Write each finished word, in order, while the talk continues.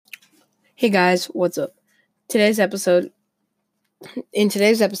Hey guys, what's up? In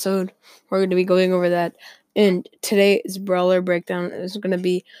today's episode, we're going to be going over that. And today's Brawler breakdown is going to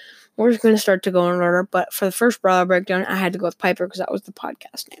be, we're just going to start to go in order. But for the first Brawler breakdown, I had to go with Piper because that was the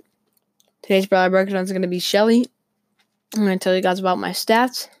podcast name. Today's Brawler breakdown is going to be Shelly. I'm going to tell you guys about my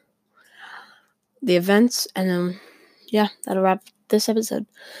stats, the events, and then, that'll wrap this episode.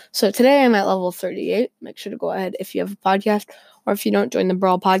 So today I'm at level 38. Make sure to go ahead if you have a podcast. Or if you don't join the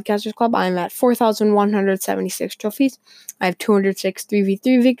Brawl Podcasters Club, I'm at 4,176 trophies. I have 206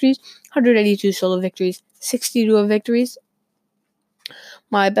 3v3 victories, 182 solo victories, 60 duo victories.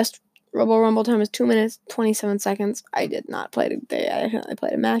 My best Robo Rumble time is 2 minutes, 27 seconds. I did not play today. I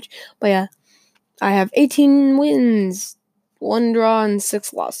played a match. But yeah, I have 18 wins, 1 draw, and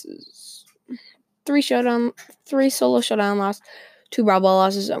 6 losses. 3 solo showdown losses, 2 Brawl Ball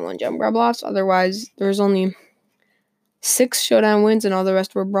losses, and 1 Gem Grab loss. Otherwise, there's only 6 showdown wins, and all the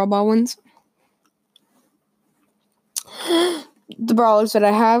rest were Brawl Ball wins. The brawlers that I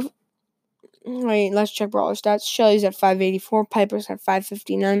have. Wait, let's check brawler stats. Shelly's at 584. Piper's at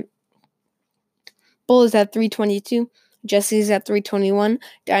 559. Bull is at 322. Jesse's at 321.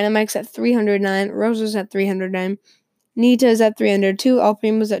 Dynamite's at 309. Rosa's at 309. Nita's at 302. El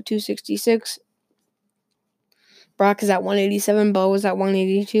Primo's at 266. Brock is at 187. Bo is at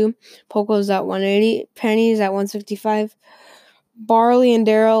 182. Poco's at 180. Penny's at 165. Barley and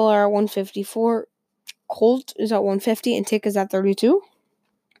Daryl are at 154. Colt is at 150. And Tick is at 32.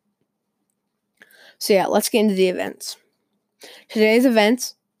 So yeah, let's get into the events. Today's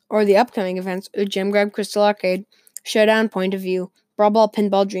events, or the upcoming events, are Gem Grab Crystal Arcade, Showdown Point of View, Brawl Ball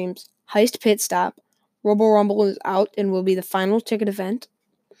Pinball Dreams, Heist Pit Stop, Robo Rumble is out and will be the final ticket event,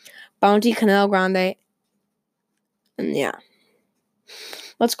 Bounty Canal Grande, and yeah.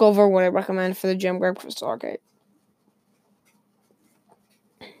 Let's go over what I recommend for the Gem Grab Crystal Arcade.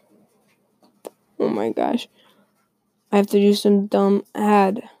 Oh my gosh. I have to do some dumb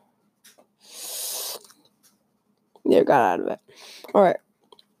ad. Yeah, got out of it. Alright.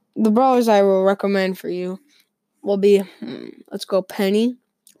 The brawlers I will recommend for you will be, let's go Penny,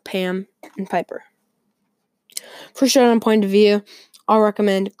 Pam, and Piper. For Showdown Point of View, I'll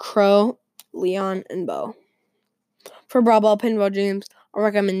recommend Crow, Leon, and Bo. For Brawl Ball Pinball Dreams, I'll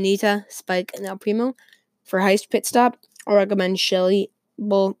recommend Nita, Spike, and El Primo. For Heist Pit Stop, I'll recommend Shelly,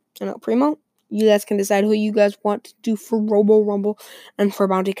 Bull, and El Primo. You guys can decide who you guys want to do for Robo Rumble. And for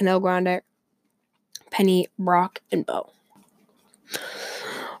Bounty Canal Grande, Penny, Brock, and Bo.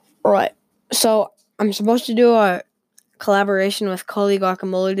 Alright, so I'm supposed to do a collaboration with Cully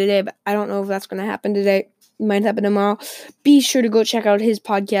Guacamole today, but I don't know if that's going to happen today. It might happen tomorrow. Be sure to go check out his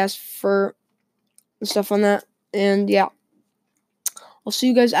podcast for stuff on that. And yeah, I'll see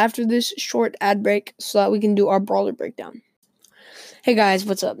you guys after this short ad break so that we can do our brawler breakdown. Hey guys,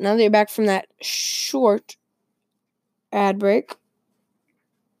 what's up? Now that you're back from that short ad break,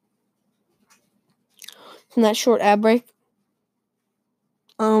 we're going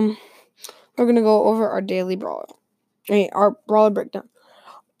to go over our daily brawler. Our brawler breakdown.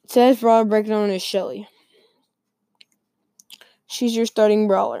 Today's brawler breakdown is Shelly. She's your starting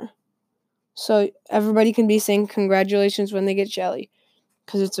brawler. So everybody can be saying congratulations when they get Shelly,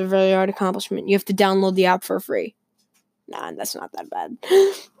 because it's a very hard accomplishment. You have to download the app for free. Nah, that's not that bad.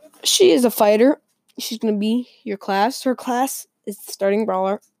 She is a fighter. She's going to be your class. Her class is the starting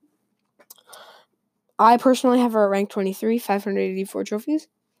brawler. I personally have her at rank 23, 584 trophies.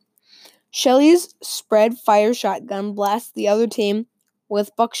 Shelly's spread fire shotgun blasts the other team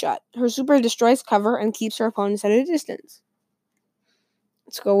with buckshot. Her super destroys cover and keeps her opponents at a distance.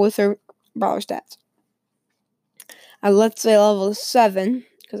 Let's go with her brawler stats. At let's say level 7,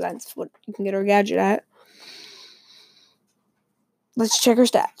 because that's what you can get her gadget at. Let's check her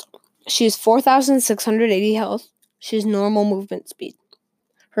stats. She has 4,680 health. She has normal movement speed.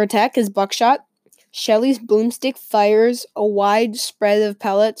 Her attack is buckshot. Shelly's boomstick fires a wide spread of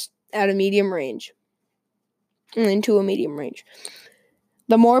pellets at a medium range. Into a medium range.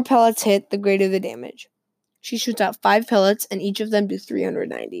 The more pellets hit, the greater the damage. She shoots out 5 pellets, and each of them do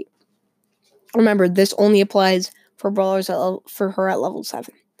 390. Remember, this only applies for brawlers for her at level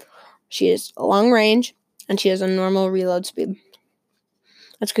 7. She is long range, and she has a normal reload speed.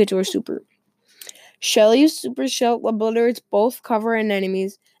 Let's get to her super. Shelly's super shell obliterates both cover and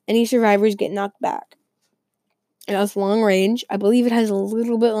enemies. Any survivors get knocked back. It has long range. I believe it has a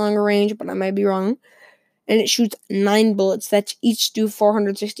little bit longer range, but I might be wrong. And it shoots 9 bullets that each do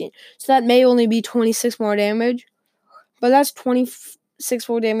 416. So that may only be 26 more damage. But that's 26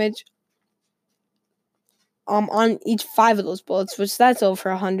 more damage on each 5 of those bullets, which that's over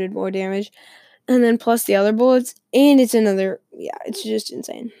 100 more damage. And then plus the other bullets. And it's another, it's just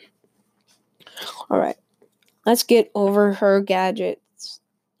insane. Alright, let's get over her gadgets.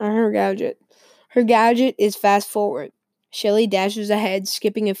 Her gadget. Her gadget is fast forward. Shelly dashes ahead,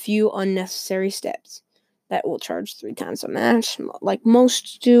 skipping a few unnecessary steps. That will charge 3 times a match, like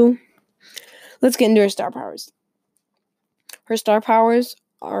most do. Let's get into her star powers. Her star powers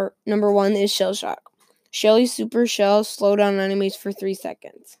are, number 1 is Shell Shock. Shelly's super shells slow down enemies for 3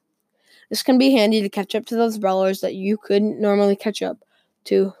 seconds. This can be handy to catch up to those brawlers that you couldn't normally catch up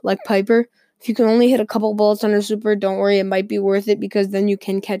to, like Piper. If you can only hit a couple bullets on her super, don't worry, it might be worth it because then you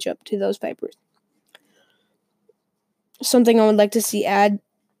can catch up to those Pipers. Something I would like to see add,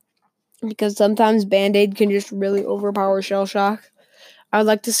 because sometimes Band-Aid can just really overpower Shell Shock. I would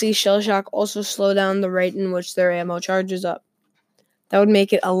like to see Shell Shock also slow down the rate in which their ammo charges up. That would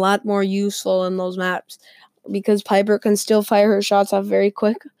make it a lot more useful in those maps, because Piper can still fire her shots off very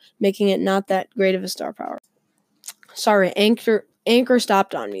quick, making it not that great of a star power. Sorry, Anchor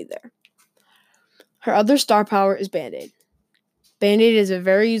stopped on me there. Her other star power is Band-Aid. Band-Aid is a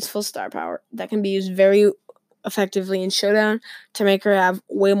very useful star power that can be used very effectively in Showdown to make her have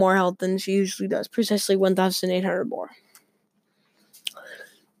way more health than she usually does, precisely 1,800 more.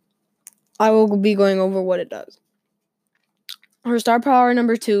 I will be going over what it does. Her star power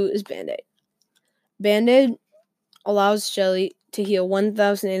number 2 is Band-Aid. Band-Aid allows Shelly to heal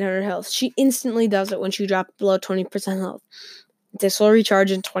 1,800 health. She instantly does it when she drops below 20% health. This will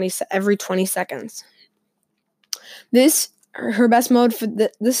recharge in every 20 seconds. Her best mode for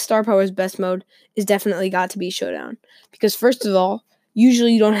this star power's best mode is definitely got to be Showdown, because first of all,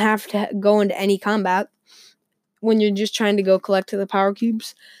 usually you don't have to go into any combat when you're just trying to go collect the power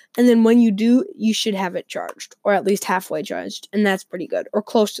cubes, and then when you do, you should have it charged, or at least halfway charged, and that's pretty good, or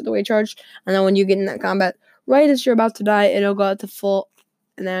close to the way charged. And then when you get in that combat, right as you're about to die, it'll go out to full,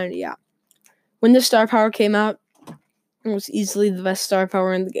 and then when the star power came out, it was easily the best star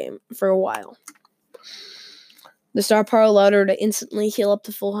power in the game for a while. The star power allowed her to instantly heal up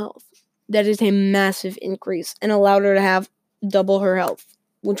to full health. That is a massive increase, and allowed her to have double her health,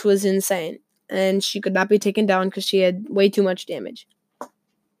 which was insane. And she could not be taken down because she had way too much damage.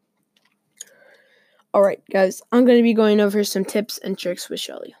 Alright, guys, I'm going to be going over some tips and tricks with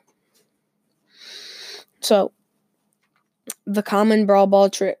Shelly. So, the common Brawl Ball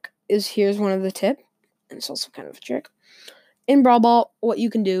trick is, here's one of the tips, and it's also kind of a trick. In Brawl Ball, what you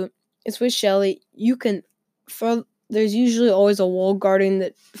can do is with Shelly, there's usually always a wall guarding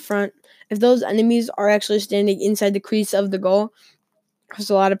the front. If those enemies are actually standing inside the crease of the goal, because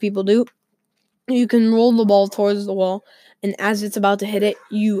a lot of people do, you can roll the ball towards the wall, and as it's about to hit it,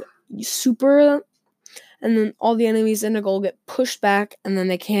 you super, and then all the enemies in the goal get pushed back, and then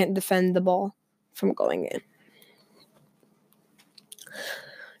they can't defend the ball from going in.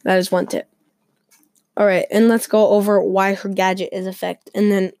 That is one tip. Alright, and let's go over why her gadget is effective,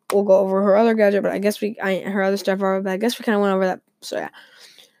 and then we'll go over her other gadget, but her other star power, but I guess we kind of went over that, so yeah.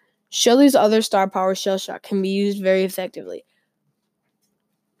 Shelly's other star power, Shell Shock, can be used very effectively.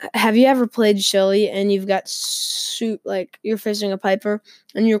 Have you ever played Shelly and you've got you're facing a Piper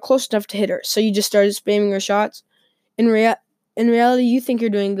and you're close enough to hit her, so you just started spamming her shots? In reality, you think you're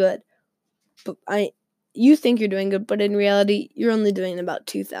doing good, but in reality, you're only doing about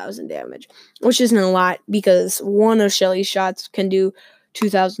 2,000 damage, which isn't a lot because one of Shelly's shots can do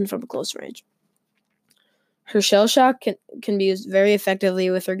 2,000 from close range. Her Shell Shock can be used very effectively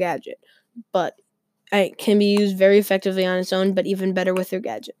with her gadget, but it can be used very effectively on its own, but even better with her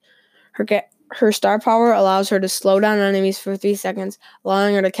gadget. Her star power allows her to slow down enemies for 3 seconds,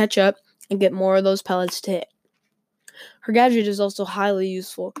 allowing her to catch up and get more of those pellets to hit. Her gadget is also highly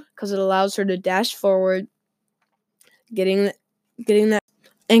useful because it allows her to dash forward, getting that.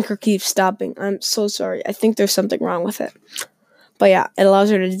 Anchor keeps stopping. I'm so sorry. I think there's something wrong with it. But yeah, it allows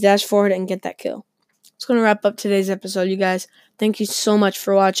her to dash forward and get that kill. It's going to wrap up today's episode, you guys. Thank you so much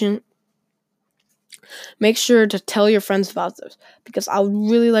for watching. Make sure to tell your friends about this, because I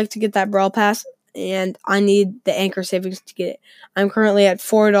would really like to get that Brawl Pass, and I need the Anchor savings to get it. I'm currently at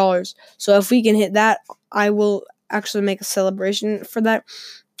 $4, so if we can hit that, I will actually make a celebration for that.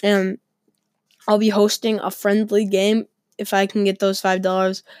 And I'll be hosting a friendly game if I can get those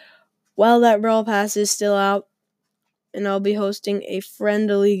 $5 while that Brawl Pass is still out, and I'll be hosting a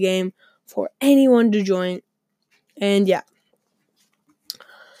friendly game for anyone to join. And yeah.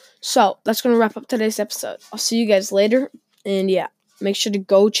 So, that's going to wrap up today's episode. I'll see you guys later. And yeah, make sure to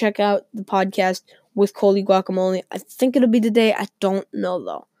go check out the podcast with Coley Guacamole. I think it'll be today. I don't know,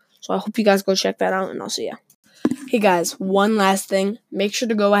 though. So, I hope you guys go check that out, and I'll see ya. Hey, guys, one last thing. Make sure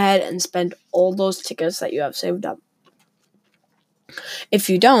to go ahead and spend all those tickets that you have saved up.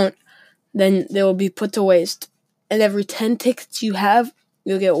 If you don't, then they will be put to waste. And every 10 tickets you have,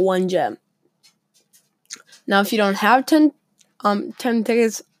 you'll get 1 gem. Now, if you don't have 10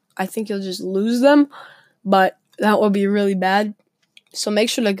 tickets, I think you'll just lose them, but that would be really bad. So make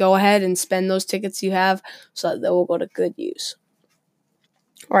sure to go ahead and spend those tickets you have so that they will go to good use.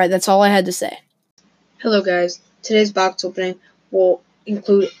 All right, that's all I had to say. Hello, guys. Today's box opening will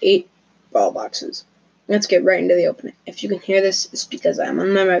include 8 ball boxes. Let's get right into the opening. If you can hear this, it's because I'm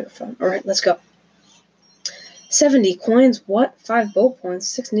on my microphone. All right, let's go. 70 coins. What? 5 bowl points.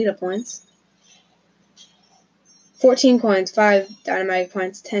 6 Nita points. 14 coins. 5 Dynamite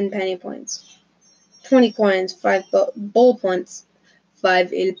points. 10 penny points. 20 coins. 5 bowl points.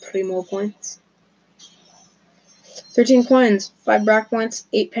 5 El Primo points. 13 coins. 5 Brock points.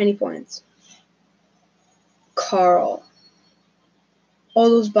 8 penny points. Carl. All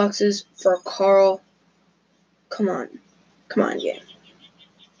those boxes for Carl. Come on. Come on, game.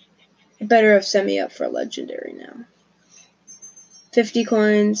 You better have set me up for a legendary now. 50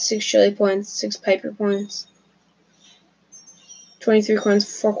 coins, 6 Shelly points, 6 Piper points. 23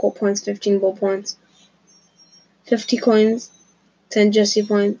 coins, 4 Colt points, 15 Bull points. 50 coins, 10 Jesse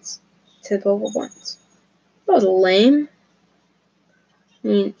points, 10 Popo points. That was lame. I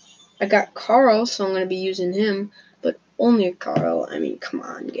mean, I got Carl, so I'm going to be using him, but only Carl. I mean, come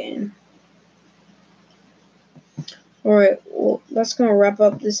on, game. Alright, well, that's going to wrap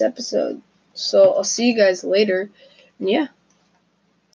up this episode. So I'll see you guys later. And yeah.